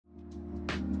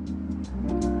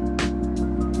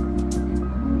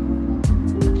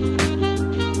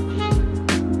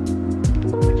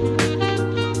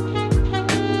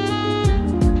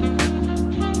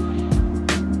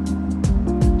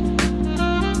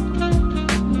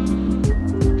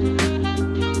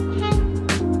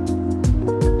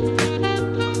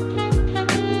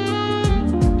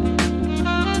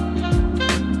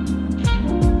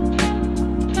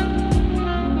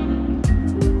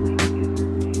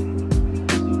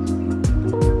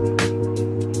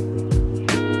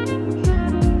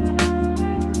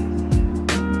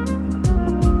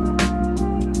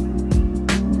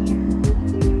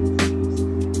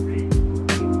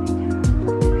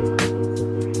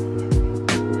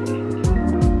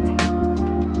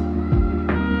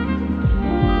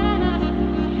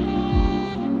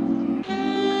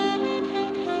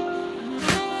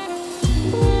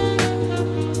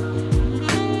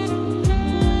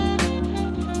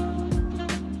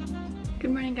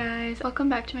welcome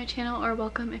back to my channel, or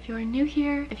welcome if you are new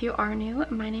here. If you are new,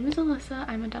 my name is Alyssa.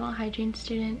 I'm a dental hygiene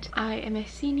student. I am a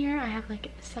senior. I have like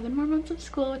 7 more months of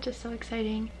school, which is so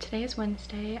exciting. Today is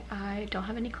Wednesday. I don't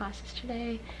have any classes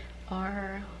today.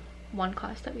 Our one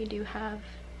class that we do have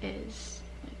is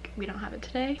like, we don't have it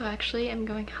today. So actually I'm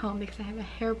going home because I have a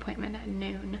hair appointment at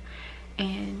noon,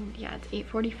 and yeah, it's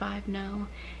 8:45 now.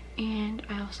 And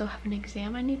I also have an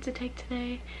exam I need to take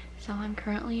today, so I'm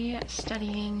currently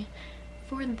studying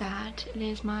for that. It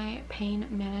is my pain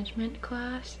management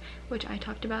class, which I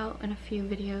talked about in a few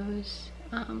videos.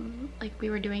 Like we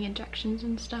were doing injections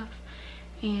and stuff,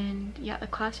 and yeah, the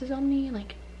class is only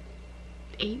like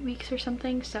 8 weeks or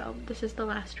something, so this is the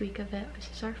last week of it. This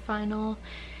is our final.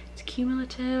 It's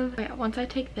cumulative. But yeah, once I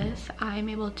take this, I'm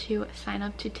able to sign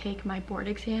up to take my board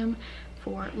exam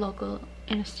for local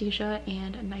anesthesia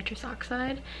and nitrous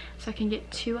oxide, so I can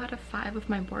get 2 out of 5 of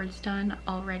my boards done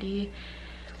already,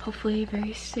 hopefully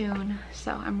very soon.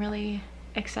 So I'm really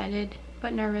excited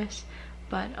but nervous,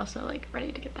 but also like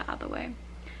ready to get that out of the way.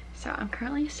 So I'm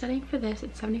currently studying for this.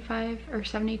 It's 75 or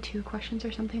 72 questions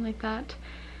or something like that,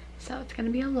 so it's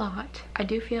gonna be a lot. I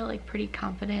do feel like pretty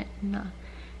confident in the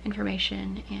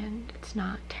information, and it's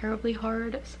not terribly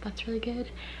hard, so that's really good.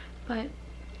 But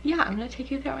yeah, I'm gonna take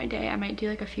you throughout my day. I might do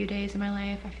like a few days in my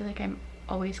life. I feel like I'm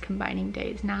always combining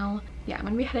days now. Yeah, I'm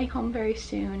gonna be heading home very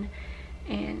soon,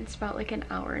 and it's about like an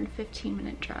hour and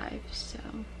 15-minute drive, so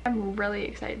I'm really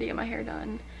excited to get my hair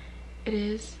done. It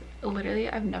is literally,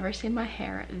 I've never seen my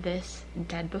hair this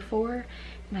dead before,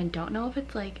 and I don't know if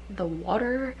it's like the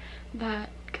water that,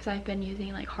 because I've been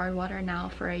using like hard water now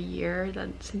for a year,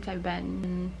 since I've been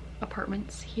in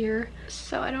apartments here,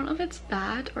 so I don't know if it's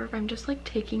that or if I'm just like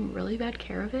taking really bad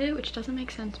care of it, which doesn't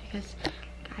make sense because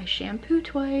I shampoo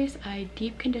twice, I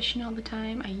deep condition all the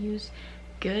time, I use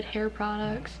good hair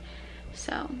products,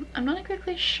 so I'm not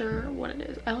exactly sure what it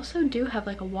is. I also do have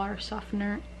like a water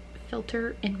softener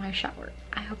filter in my shower.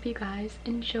 I hope you guys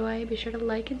enjoy. Be sure to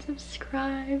like and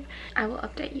subscribe. I will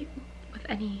update you with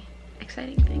any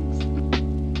exciting things.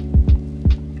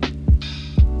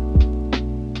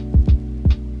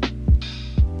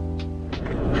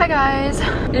 Hi guys,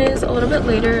 it is a little bit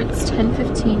later. It's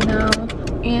 10:15 now,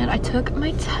 and I took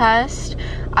my test.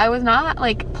 I was not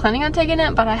like planning on taking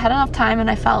it, but I had enough time and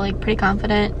I felt like pretty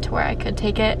confident to where I could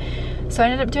take it. So I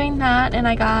ended up doing that, and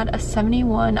I got a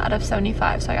 71 out of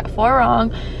 75. So I got 4 wrong,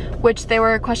 which they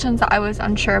were questions that I was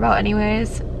unsure about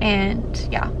anyways. And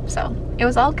yeah, so it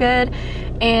was all good,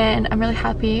 and I'm really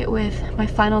happy with my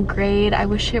final grade. I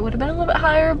wish it would have been a little bit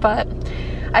higher, but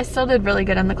I still did really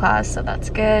good in the class, so that's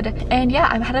good. And yeah,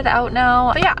 I'm headed out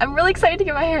now. But yeah, I'm really excited to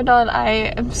get my hair done.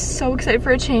 I am so excited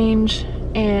for a change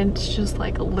and just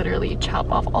like literally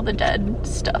chop off all the dead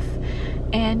stuff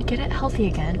and get it healthy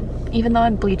again, even though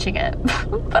I'm bleaching it.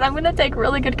 But I'm gonna take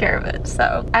really good care of it.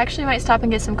 So I actually might stop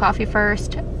and get some coffee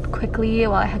first quickly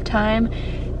while I have time,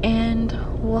 and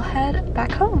we'll head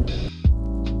back home.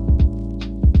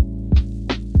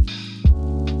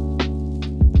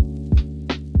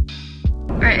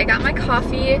 Alright, I got my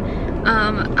coffee.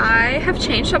 I have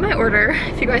changed up my order.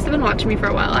 If you guys have been watching me for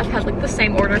a while, I've had like the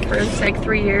same order for like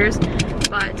 3 years,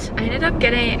 but I ended up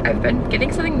I've been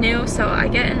getting something new. So I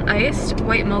get an iced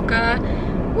white mocha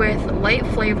with light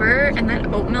flavor and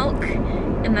then oat milk.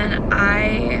 And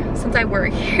then since I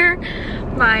work here,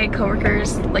 my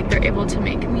coworkers, like, they're able to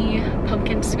make me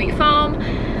pumpkin sweet foam,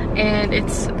 and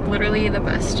it's literally the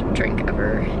best drink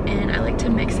ever. And I like to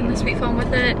mix in the sweet foam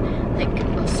with it. Like,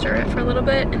 I'll stir it for a little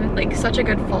bit, and like such a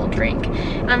good fall drink.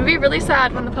 And I'm gonna be really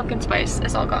sad when the pumpkin spice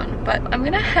is all gone. But I'm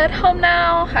gonna head home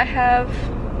now. I have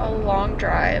a long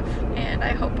drive, and I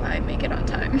hope I make it on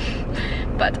time.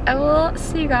 But I will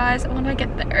see you guys when I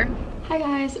get there. Hi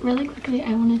guys, really quickly I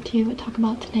wanted to talk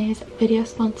about today's video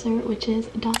sponsor, which is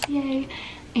DOSSIER,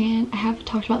 and I have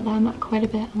talked about them quite a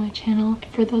bit on my channel.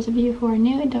 For those of you who are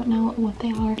new and don't know what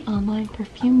they are, an online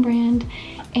perfume brand,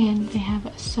 and they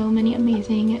have so many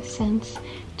amazing scents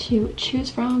to choose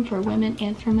from for women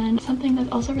and for men. Something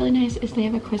that's also really nice is they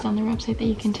have a quiz on their website that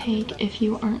you can take if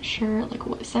you aren't sure like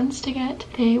what scents to get.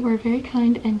 They were very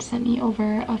kind and sent me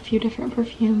over a few different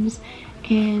perfumes,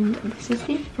 and this is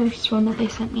the first one that they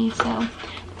sent me. So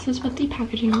this is what the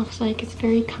packaging looks like. It's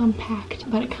very compact,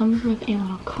 but it comes with a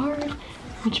little card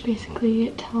which basically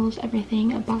tells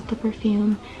everything about the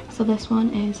perfume. So this one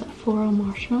is floral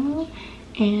marshmallow,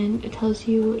 and it tells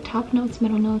you top notes,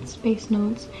 middle notes, base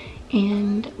notes,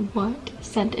 and what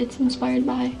scent it's inspired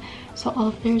by. So all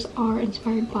of theirs are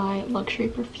inspired by luxury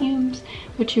perfumes,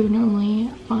 which you would normally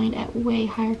find at way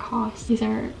higher costs. These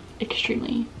are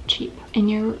extremely cheap, and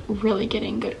you're really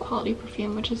getting good quality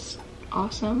perfume, which is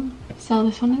awesome. So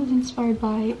this one is inspired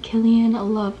by Killian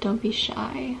Love Don't Be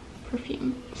Shy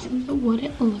perfume. This is what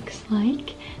it looks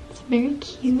like. It's very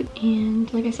cute,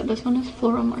 and like I said, this one is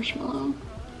floral marshmallow.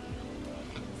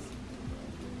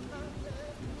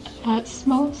 That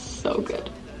smells so good.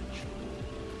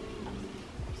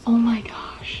 Oh my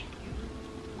gosh,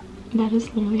 that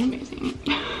is literally amazing.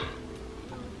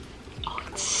 Oh,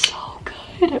 it's so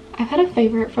good. I've had a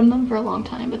favorite from them for a long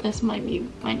time, but this might be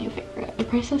my new favorite. The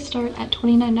prices start at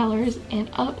 $29 and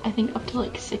up, I think up to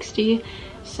like $60,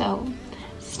 so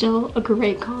still a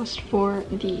great cost for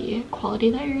the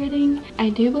quality that you're getting. I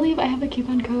do believe I have a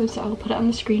coupon code, so I'll put it on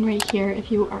the screen right here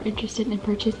if you are interested in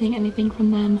purchasing anything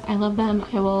from them. I love them.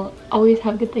 I will always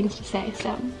have good things to say,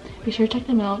 so be sure to check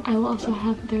them out. I will also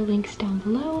have their links down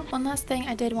below. One last thing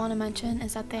I did want to mention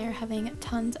is that they are having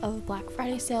tons of Black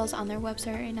Friday sales on their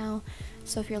website right now.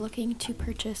 So if you're looking to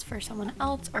purchase for someone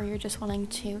else, or you're just wanting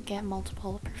to get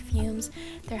multiple perfumes,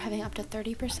 they're having up to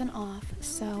 30% off.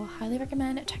 So highly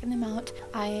recommend checking them out.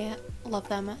 I love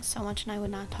them so much, and I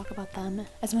would not talk about them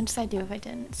as much as I do if I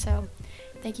didn't. So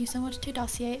thank you so much to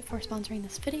Dossier for sponsoring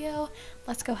this video.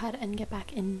 Let's go ahead and get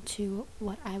back into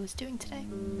what I was doing today.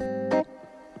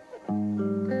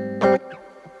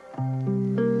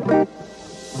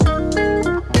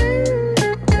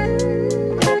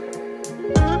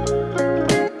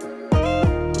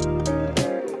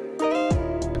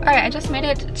 Alright, I just made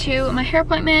it to my hair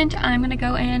appointment. I'm gonna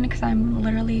go in because I'm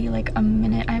literally like I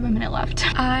have a minute left.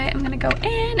 I am gonna go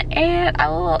in and I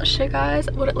will show you guys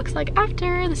what it looks like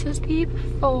after. This is the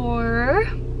before.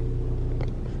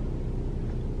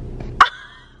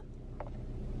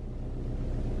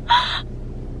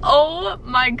 Oh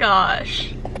my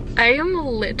gosh. I am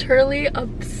literally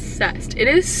obsessed. It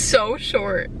is so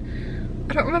short.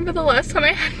 I don't remember the last time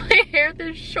I had my hair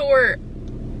this short.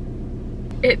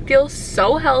 It feels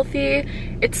so healthy.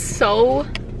 It's so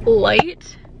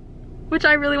light, which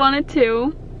I really wanted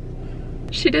to.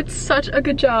 She did such a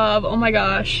good job. Oh my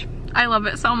gosh. I love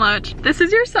it so much. This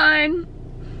is your sign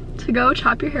to go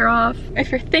chop your hair off.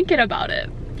 If you're thinking about it,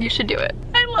 you should do it.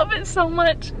 I love it so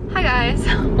much. Hi guys.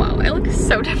 Wow, I look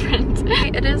so different.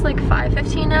 It is like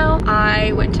 5:15 now.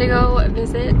 I went to go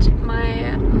visit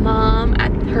my mom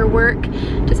at her work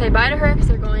to say bye to her because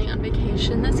they're going on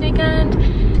vacation this weekend.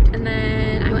 And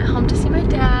then I went home to see my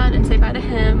dad and say bye to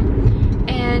him.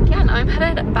 And yeah, now I'm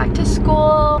headed back to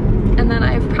school. And then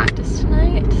I have practice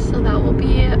tonight, so that will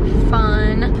be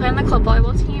fun. I play on the club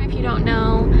volleyball team if you don't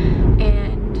know.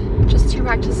 And just 2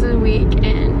 practices a week,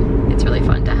 and it's really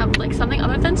fun to have like something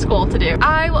other than school to do.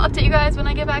 I will update you guys when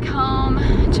I get back home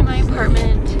to my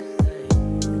apartment.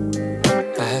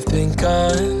 I have been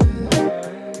gone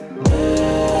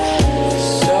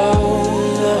so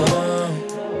long.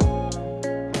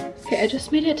 Okay, I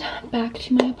just made it back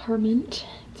to my apartment.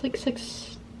 It's like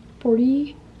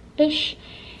 6:40-ish,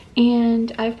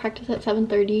 and I have practice at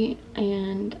 7:30,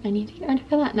 and I need to get ready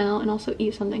for that now and also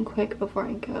eat something quick before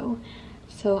I go.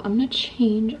 So I'm gonna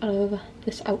change out of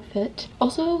this outfit.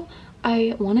 Also,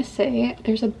 I want to say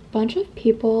there's a bunch of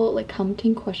people like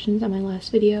commenting questions on my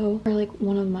last video, or like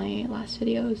one of my last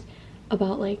videos,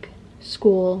 about like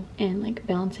school and like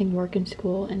balancing work and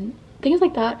school and things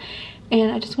like that.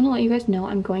 And I just want to let you guys know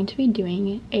I'm going to be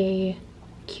doing a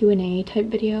Q&A type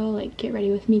video, like get ready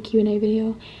with me Q&A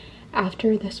video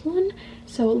after this one.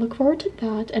 So look forward to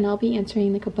that, and I'll be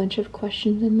answering like a bunch of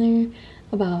questions in there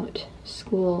about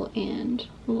school and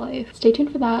life. Stay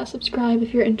tuned for that. Subscribe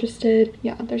if you're interested.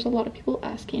 Yeah, there's a lot of people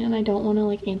asking, and I don't want to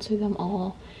like answer them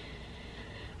all.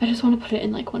 I just want to put it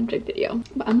in like one big video.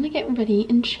 But I'm gonna get ready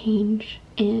and change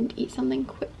and eat something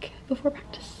quick before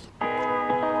practice.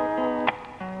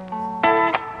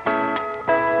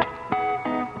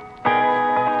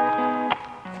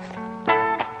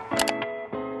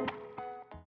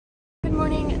 Good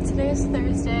morning. Today is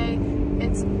Thursday.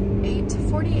 It's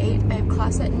 8:48. I have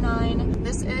class at 9.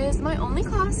 This is my only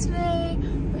class today,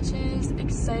 which is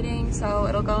exciting. So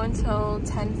it'll go until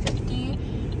 10:50,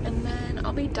 and then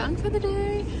I'll be done for the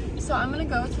day. So I'm gonna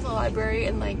go to the library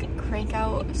and like crank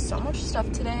out so much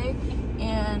stuff today,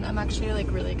 and I'm actually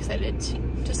like really excited to,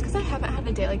 just because I haven't had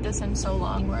a day like this in so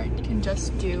long where I can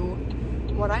just do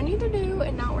what I need to do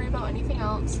and not worry about anything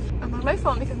else. I'm on my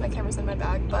phone because my camera's in my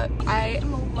bag, but I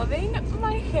am loving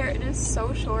my hair. It is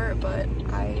so short, but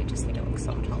I just think it looks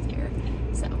so much healthier.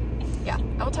 So yeah,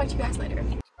 I will talk to you guys later.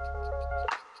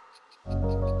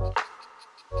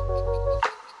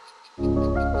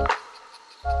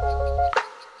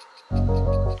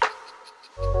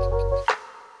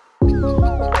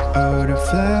 All the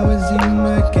flowers in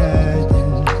my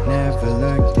garden never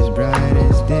looked as bright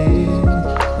as this.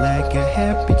 Like a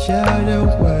happy child I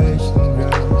watched them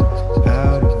grow. I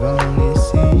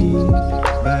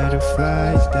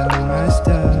butterflies down my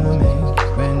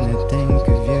stomach when I think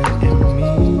of you and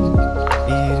me.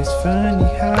 It is funny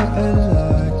how a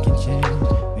lot can change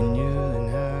when you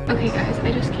learn how to. Okay guys,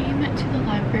 I just came to the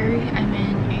library. I'm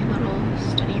in a little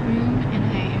study room and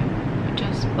I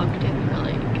just booked it for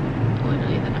like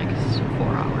literally the next 4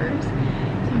 hours.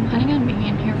 So I'm planning on being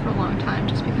in here for a long time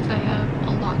just because I have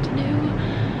a lot to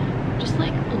do. Just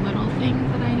like little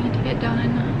things that I need to get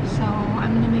done. So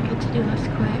I'm gonna make a to-do list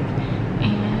quick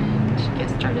and get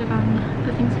started on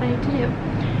the things that I need to do.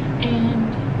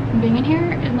 And being in here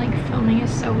and like filming is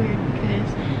so weird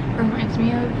because it reminds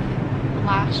me of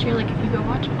last year. Like if you go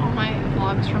watch all my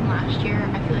vlogs from last year,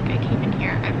 I feel like I came in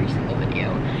here every single video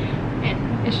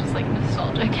and it's just like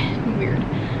nostalgic and weird.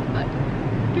 But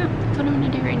yeah, that's what I'm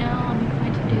gonna do right now. I'll make my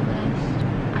to-do list.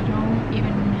 I don't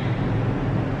even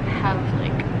have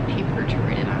like paper to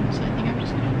write it on, so I think I'm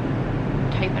just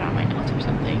gonna type it on my notes or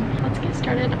something. Let's get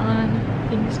started on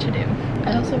things to do.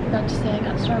 I also forgot to say I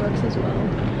got Starbucks as well.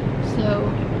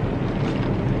 So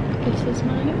this is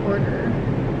my order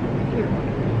here.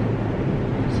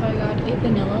 So I got a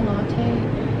vanilla latte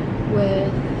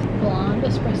with blonde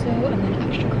espresso and then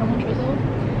extra caramel drizzle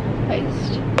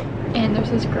iced. And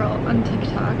there's this girl on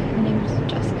TikTok, her name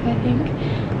is Jessica, I think,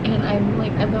 and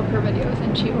I love her videos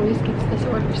and she always gets this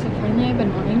order, so finally I've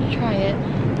been wanting to try it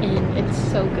and it's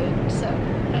so good. So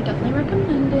I definitely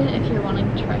recommend it if you're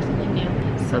wanting to try something new.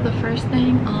 So the first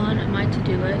thing on my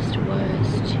to-do list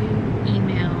was to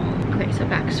email. Okay, so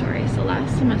backstory. So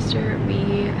last semester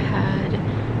we had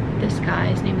this guy,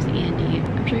 his name is Andy.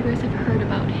 I'm sure you guys have heard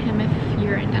about him if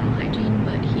you're in dental hygiene,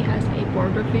 but he has a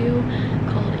board review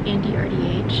called Andy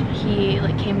RDH. He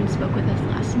like came and spoke with us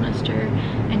last semester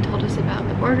and told us about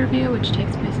the board review, which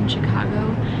takes place in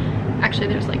Chicago. Actually,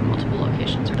 there's like multiple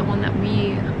locations. The one that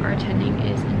we are attending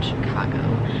is in Chicago,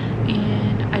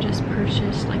 and I just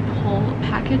purchased like the whole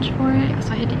package for it.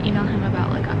 So I had to email him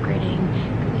about like upgrading.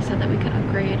 They said that we could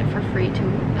upgrade for free to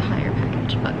the higher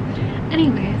package. But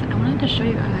anyways, I wanted to show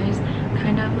you guys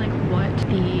kind of like what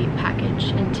the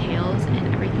package entails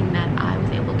and everything that I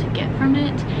was able to get from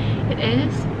it. It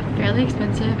is fairly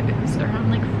expensive. It was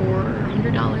around like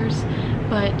 $400,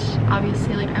 but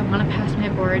obviously like I want to pass my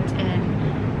boards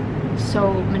and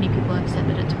so many people have said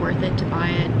that it's worth it to buy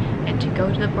it and to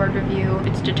go to the board review.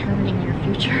 It's determining your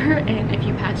future and if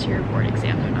you pass your board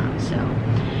exams or not. So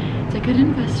it's a good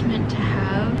investment to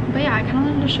have. But yeah, I kind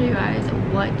of wanted to show you guys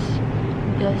what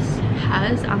this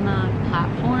has on the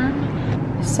platform.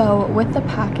 So with the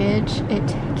package,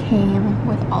 it came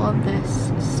with all of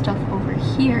this stuff over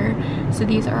here. So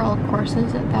these are all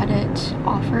courses that it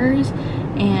offers,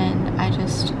 and I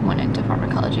just went into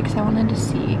pharmacology because I wanted to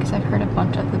see, because I've heard a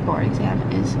bunch of the board exam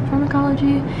is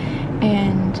pharmacology,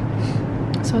 and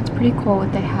so it's pretty cool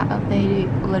what they have. They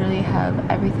literally have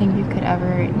everything you could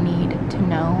ever need to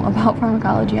know about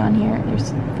pharmacology on here.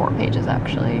 There's 4 pages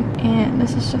actually, and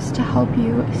this is just to help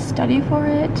you study for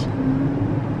it.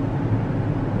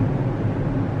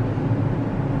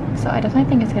 So I definitely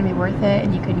think it's gonna be worth it,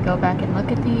 and you can go back and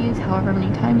look at these however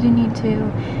many times you need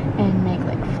to and make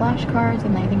like flashcards,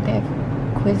 and I think they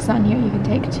have quizzes on here you can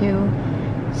take too.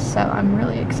 So I'm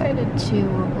really excited to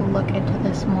look into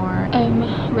this more.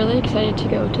 I'm really excited to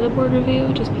go to the board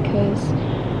review just because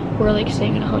we're like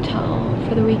staying in a hotel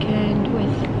for the weekend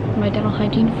with my dental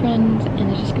hygiene friends,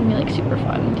 and it's just gonna be like super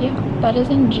fun. Yeah, that is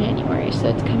in January, so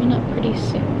it's coming up pretty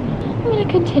soon. I'm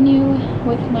gonna continue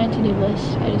with my to-do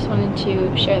list. I just wanted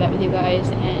to share that with you guys,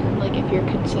 and like if you're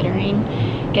considering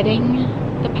getting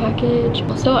the package.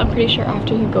 Also, I'm pretty sure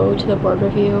after you go to the board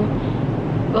review,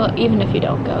 well, even if you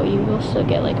don't go, you will still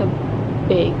get like a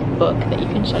big book that you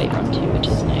can study from too, which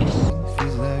is nice.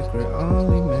 Feels like we're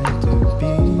only meant to be.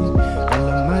 All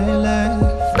of my life,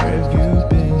 where have you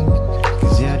been?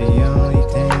 'Cause you're the only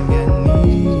thing I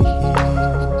need.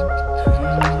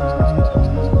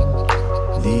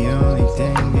 The only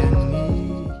thing I need.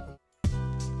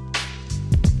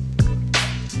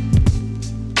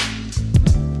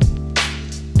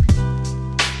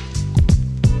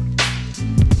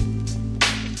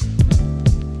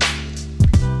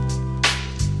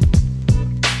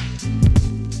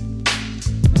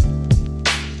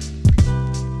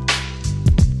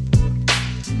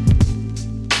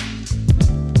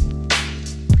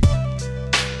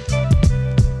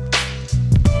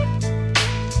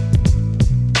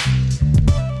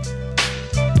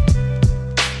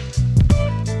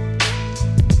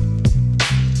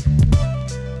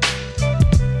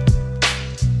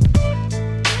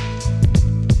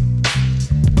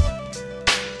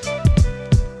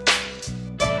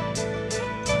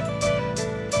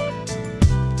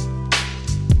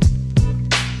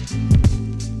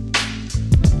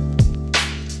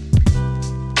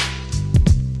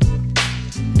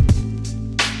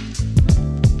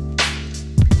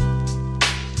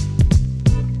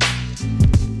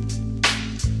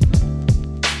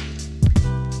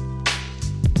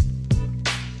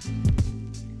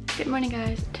 Good morning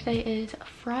guys. Today is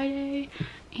Friday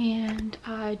and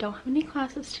I don't have any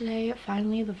classes today.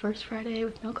 Finally, the first Friday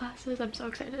with no classes. I'm so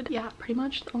excited. Yeah, pretty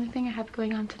much the only thing I have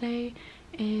going on today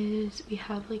is we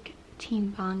have like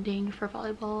team bonding for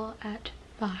volleyball at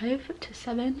 5 to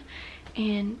 7,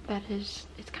 and it's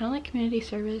kind of like community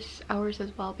service hours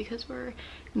as well because we're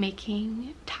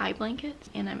making tie blankets,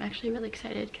 and I'm actually really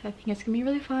excited because I think it's gonna be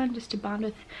really fun just to bond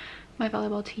with my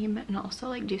volleyball team and also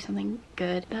like do something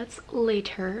good. That's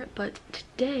later, but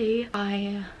today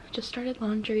I just started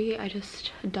laundry. I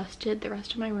just dusted the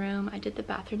rest of my room. I did the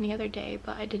bathroom the other day,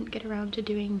 but I didn't get around to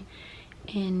doing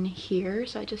in here,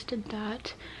 so I just did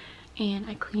that and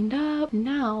I cleaned up.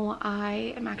 Now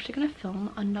I am actually gonna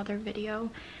film another video,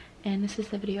 and this is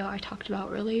the video I talked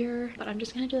about earlier, but I'm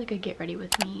just gonna do like a get ready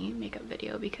with me makeup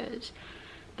video because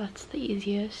that's the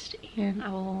easiest, and I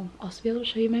will also be able to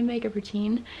show you my makeup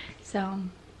routine. So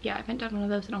yeah, I haven't done one of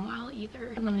those in a while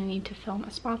either. And then I need to film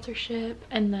a sponsorship,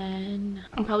 and then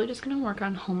I'm probably just gonna work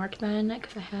on homework then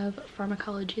because I have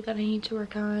pharmacology that I need to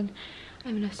work on. I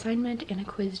have an assignment and a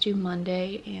quiz due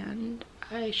Monday, and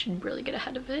I should really get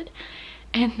ahead of it.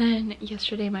 And then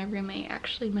yesterday my roommate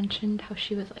actually mentioned how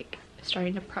she was like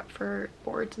starting to prep for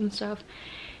boards and stuff,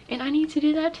 and I need to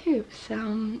do that too.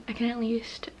 So I can at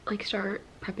least like start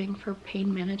prepping for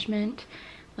pain management,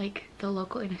 like the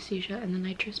local anesthesia and the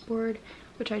nitrous board,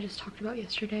 which I just talked about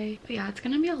yesterday. But yeah, it's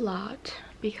gonna be a lot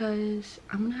because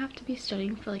I'm gonna have to be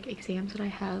studying for like exams that I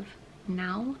have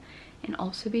now and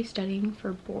also be studying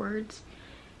for boards,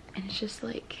 and it's just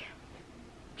like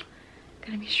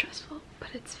gonna be stressful, but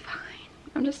it's fine.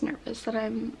 I'm just nervous that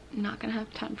I'm not gonna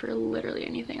have time for literally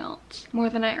anything else, more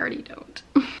than I already don't.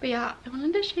 But yeah, I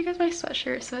wanted to show you guys my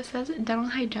sweatshirt. So it says dental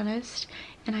hygienist,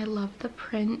 and I love the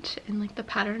print and like the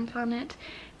patterns on it.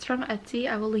 It's from Etsy.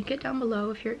 I will link it down below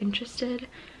if you're interested.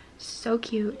 So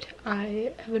cute.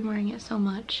 I have been wearing it so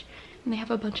much, and they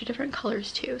have a bunch of different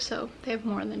colors too, so they have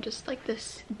more than just like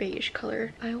this beige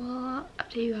color. I will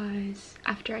update you guys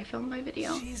after I film my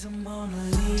video. She's a Mona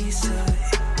Lisa.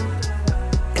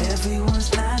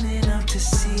 Everyone's lining up to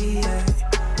see her.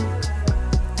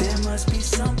 There must be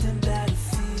something that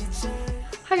feeds her.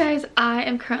 Hi guys, I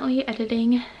am currently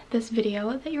editing this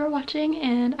video that you are watching,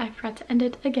 and I forgot to end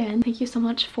it again. Thank you so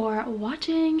much for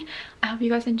watching. I hope you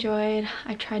guys enjoyed.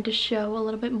 I tried to show a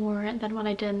little bit more than what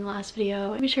I did in the last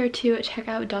video. Be sure to check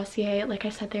out Dossier. Like I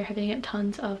said, they're having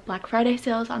tons of Black Friday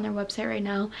sales on their website right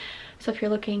now. So if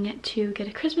you're looking to get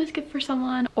a Christmas gift for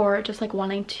someone, or just like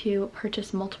wanting to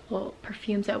purchase multiple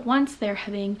perfumes at once, they're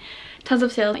having tons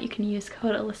of sales. You can use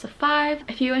code Allyssa5.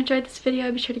 If you enjoyed this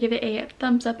video, be sure to give it a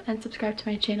thumbs up and subscribe to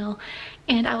my channel,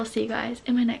 and I will see you guys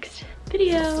in my next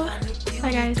video.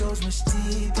 Bye guys.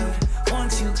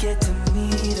 Once you get to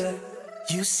meet her,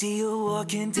 you see her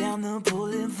walking down the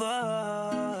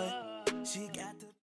boulevard. She got the